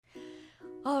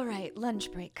All right,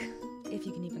 lunch break, if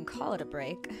you can even call it a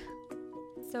break.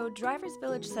 So Driver's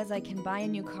Village says I can buy a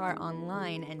new car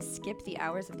online and skip the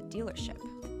hours of the dealership.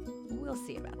 We'll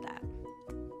see about that.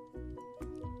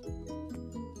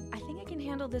 I think I can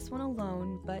handle this one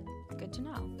alone, but good to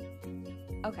know.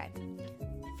 Okay,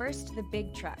 first the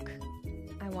big truck.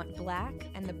 I want black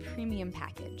and the premium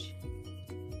package.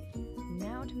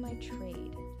 Now to my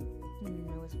trade.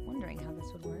 I was wondering how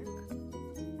this would work.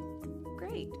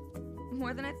 Great,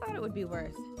 more than I thought it would be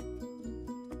worth.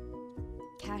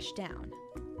 Cash down.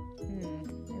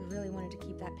 I really wanted to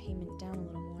keep that payment down a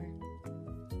little more.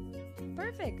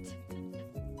 Perfect.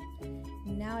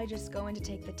 Now I just go in to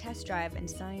take the test drive and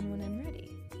sign when I'm ready.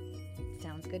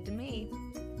 Sounds good to me.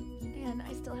 And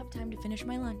I still have time to finish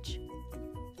my lunch.